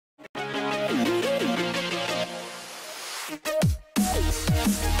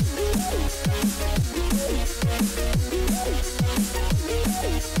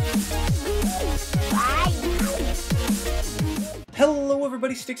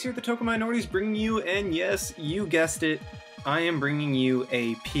everybody, Styx here at the Token Minorities, bringing you, and yes, you guessed it, I am bringing you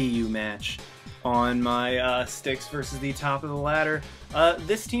a PU match on my Styx versus the top of the ladder.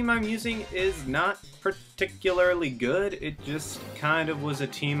 This team I'm using is not particularly good. It just kind of was a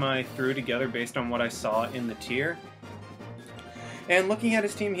team I threw together based on what I saw in the tier. And looking at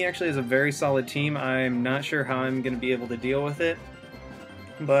his team, he actually has a very solid team. I'm not sure how I'm going to be able to deal with it,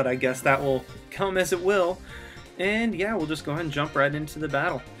 but I guess that will come as it will. And yeah, we'll just go ahead and jump right into the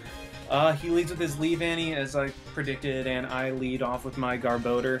battle. He leads with his Leave Annie, as I predicted, and I lead off with my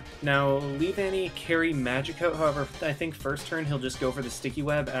Garbodor. Now, Leave Annie carry Magic Coat, however, I think first turn he'll just go for the Sticky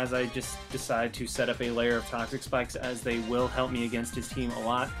Web, as I just decide to set up a layer of Toxic Spikes, as they will help me against his team a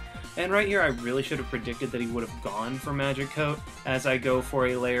lot. And right here, I really should have predicted that he would have gone for Magic Coat, as I go for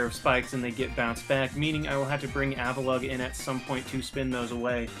a layer of Spikes and they get bounced back, meaning I will have to bring Avalugg in at some point to spin those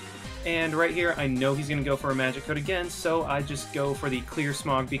away. And right here, I know he's going to go for a Magic Coat again, so I just go for the Clear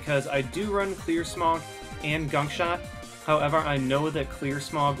Smog, because I do run Clear Smog and Gunk Shot. However, I know that Clear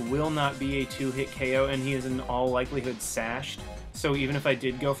Smog will not be a 2-hit KO, and he is in all likelihood sashed. So even if I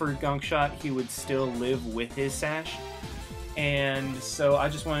did go for Gunk Shot, he would still live with his sash. And so I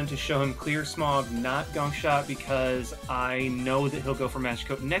just wanted to show him Clear Smog, not Gunk Shot, because I know that he'll go for Magic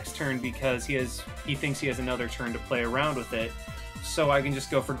Coat next turn, because he thinks he has another turn to play around with it. So I can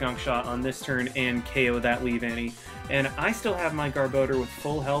just go for Gunk Shot on this turn and KO that Leave Annie. And I still have my Garbodor with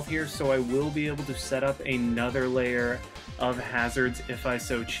full health here, so I will be able to set up another layer of hazards if I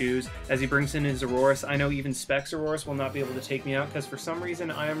so choose. As he brings in his Aurorus, I know even Specs Aurorus will not be able to take me out, because for some reason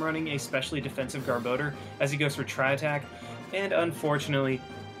I am running a specially defensive Garbodor as he goes for Tri-Attack, and unfortunately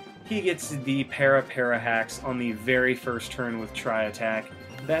he gets the Para hacks on the very first turn with Tri-Attack.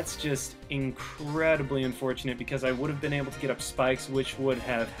 That's just incredibly unfortunate, because I would have been able to get up Spikes, which would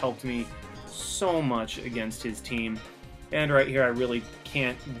have helped me so much against his team. And right here I really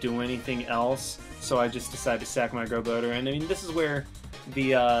can't do anything else, so I just decide to sack my Garbodor. And I mean, this is where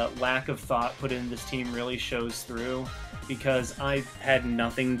the lack of thought put into this team really shows through, because I had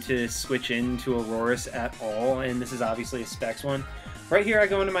nothing to switch into Aurorus at all, and this is obviously a Specs one. Right here I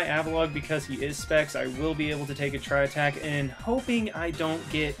go into my Avalugg because he is Specs. I will be able to take a Tri-Attack, and hoping I don't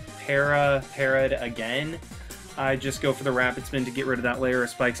get Para'd again, I just go for the Rapid Spin to get rid of that layer of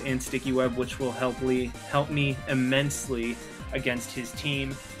Spikes and Sticky Web, which will help me immensely against his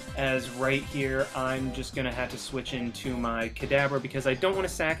team. As right here, I'm just going to have to switch into my Kadabra, because I don't want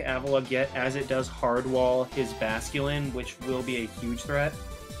to sack Avalugg yet, as it does hard wall his Basculin, which will be a huge threat,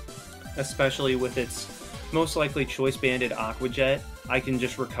 especially with its most likely Choice Banded Aqua Jet. I can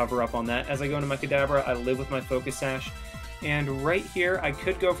just recover up on that. As I go into my Kadabra, I live with my Focus Sash. And right here, I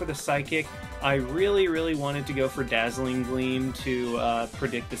could go for the Psychic. I really wanted to go for Dazzling Gleam to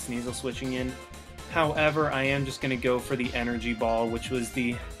predict the Sneasel switching in. However, I am just going to go for the Energy Ball, which was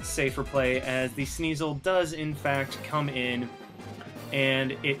the safer play, as the Sneasel does in fact come in,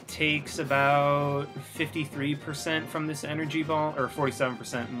 and it takes about 53% from this Energy Ball, or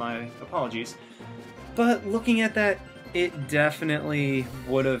 47%, my apologies. But looking at that, it definitely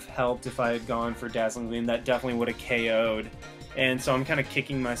would have helped if I had gone for Dazzling Gleam. That definitely would have KO'd. And so I'm kind of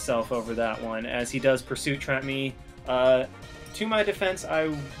kicking myself over that one, as he does Pursuit Trap me. To my defense,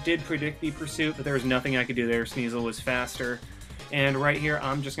 I did predict the Pursuit, but there was nothing I could do there. Sneasel was faster. And right here,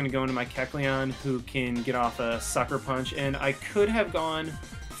 I'm just going to go into my Kecleon, who can get off a Sucker Punch. And I could have gone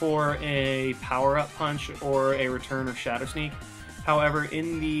for a Power Up Punch or a Return or Shadow Sneak. However,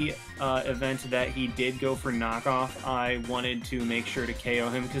 in the event that he did go for Knockoff, I wanted to make sure to KO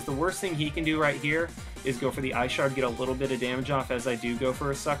him, because the worst thing he can do right here is go for the Ice Shard, get a little bit of damage off, as I do go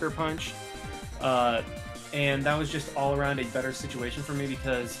for a Sucker Punch. And that was just all around a better situation for me,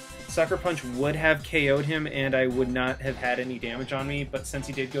 because Sucker Punch would have KO'd him and I would not have had any damage on me, but since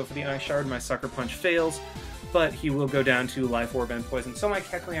he did go for the Ice Shard, my Sucker Punch fails, but he will go down to Life Orb and Poison. So my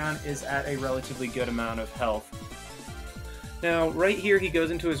Kecleon is at a relatively good amount of health. Now, right here he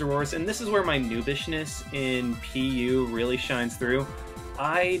goes into his Aurorus, and this is where my noobishness in PU really shines through.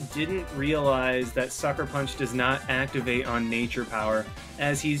 I didn't realize that Sucker Punch does not activate on Nature Power,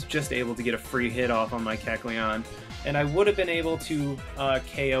 as he's just able to get a free hit off on my Kecleon. And I would have been able to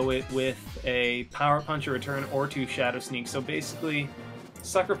KO it with a Power Punch or Return, or 2 Shadow Sneak. So basically,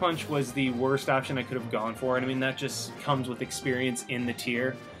 Sucker Punch was the worst option I could have gone for, and I mean, that just comes with experience in the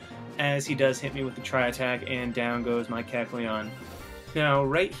tier, as he does hit me with the Tri-Attack, and down goes my Kecleon. Now,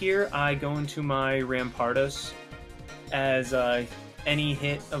 right here, I go into my Rampardos, as any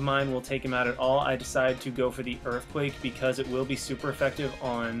hit of mine will take him out at all. I decide to go for the Earthquake, because it will be super effective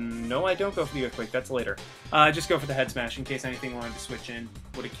on... No, I don't go for the Earthquake, that's later. I just go for the Head Smash, in case anything wanted to switch in.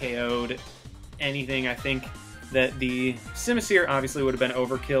 Would have KO'd anything. I think that the Simisear obviously would have been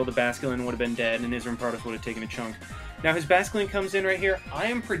overkill, the Basculin would have been dead, and his Rampardos would have taken a chunk. Now his Basculin comes in right here. I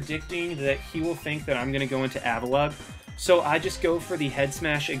am predicting that he will think that I'm going to go into Avalugg, so I just go for the Head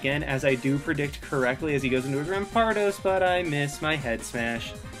Smash again, as I do predict correctly as he goes into his Rampardos, but I miss my Head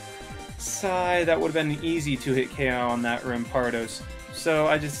Smash. Sigh, that would have been easy to hit KO on that Rampardos. So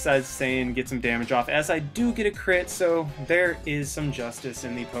I just decided to stay and get some damage off, as I do get a crit, so there is some justice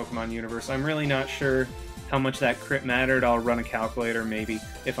in the Pokemon universe. I'm really not sure how much that crit mattered. I'll run a calculator, maybe,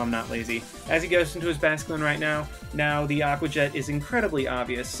 if I'm not lazy. As he goes into his Basculin right now, the Aqua Jet is incredibly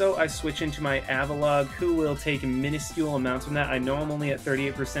obvious, so I switch into my Avalugg, who will take minuscule amounts from that. I know I'm only at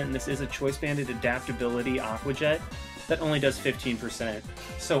 38%, and this is a Choice Banded Adaptability Aqua Jet that only does 15%.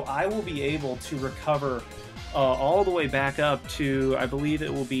 So I will be able to recover all the way back up to, I believe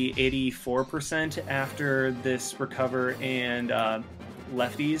it will be 84% after this recover and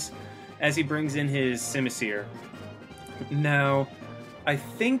lefties, as he brings in his Simisear. Now, I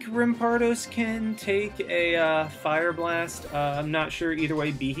think Rampardos can take a Fire Blast. I'm not sure. Either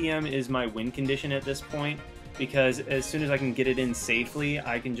way, Behem is my win condition at this point, because as soon as I can get it in safely,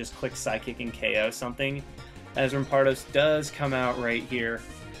 I can just click Psychic and KO something, as Rampardos does come out right here.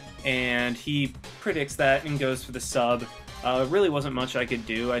 And he predicts that and goes for the sub. Really wasn't much I could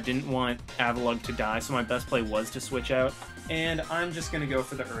do. I didn't want Avalugg to die, so my best play was to switch out. And I'm just going to go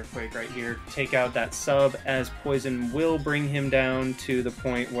for the Earthquake right here. Take out that sub, as Poison will bring him down to the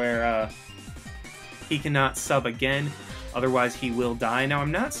point where he cannot sub again. Otherwise, he will die. Now,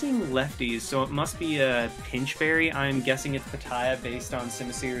 I'm not seeing lefties, so it must be a Pinch Berry. I'm guessing it's Pataya based on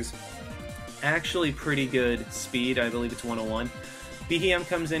Simisear's actually pretty good speed. I believe it's 101. Behem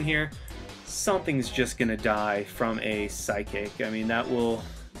comes in here. Something's just gonna die from a Psychic. I mean,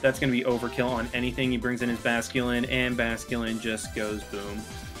 that's gonna be overkill on anything. He brings in his Basculin, and Basculin just goes boom.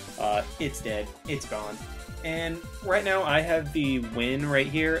 It's dead. It's gone. And right now, I have the win right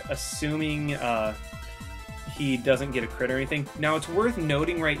here, assuming he doesn't get a crit or anything. Now, it's worth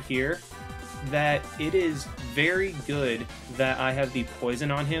noting right here that it is very good that I have the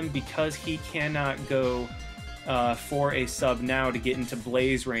Poison on him, because he cannot go for a sub now to get into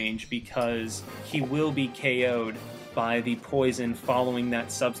Blaze range, because he will be KO'd by the Poison following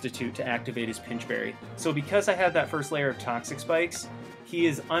that substitute to activate his Pinch Berry. So because I have that first layer of Toxic Spikes, he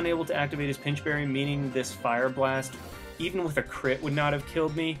is unable to activate his Pinch Berry, meaning this Fire Blast, even with a crit, would not have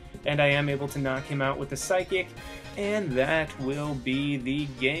killed me, and I am able to knock him out with the Psychic, and that will be the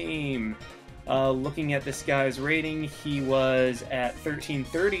game. Looking at this guy's rating, he was at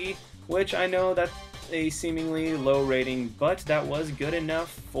 1330, which I know that's a seemingly low rating, but that was good enough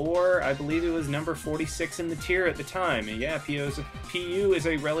for, I believe it was number 46 in the tier at the time. Yeah, PU is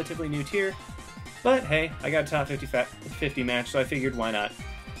a relatively new tier, but hey, I got a top 50 match, so I figured why not.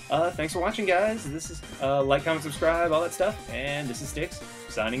 Thanks for watching, guys. This is like, comment, subscribe, all that stuff, and this is Styx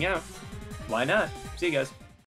signing out. Why not? See you guys.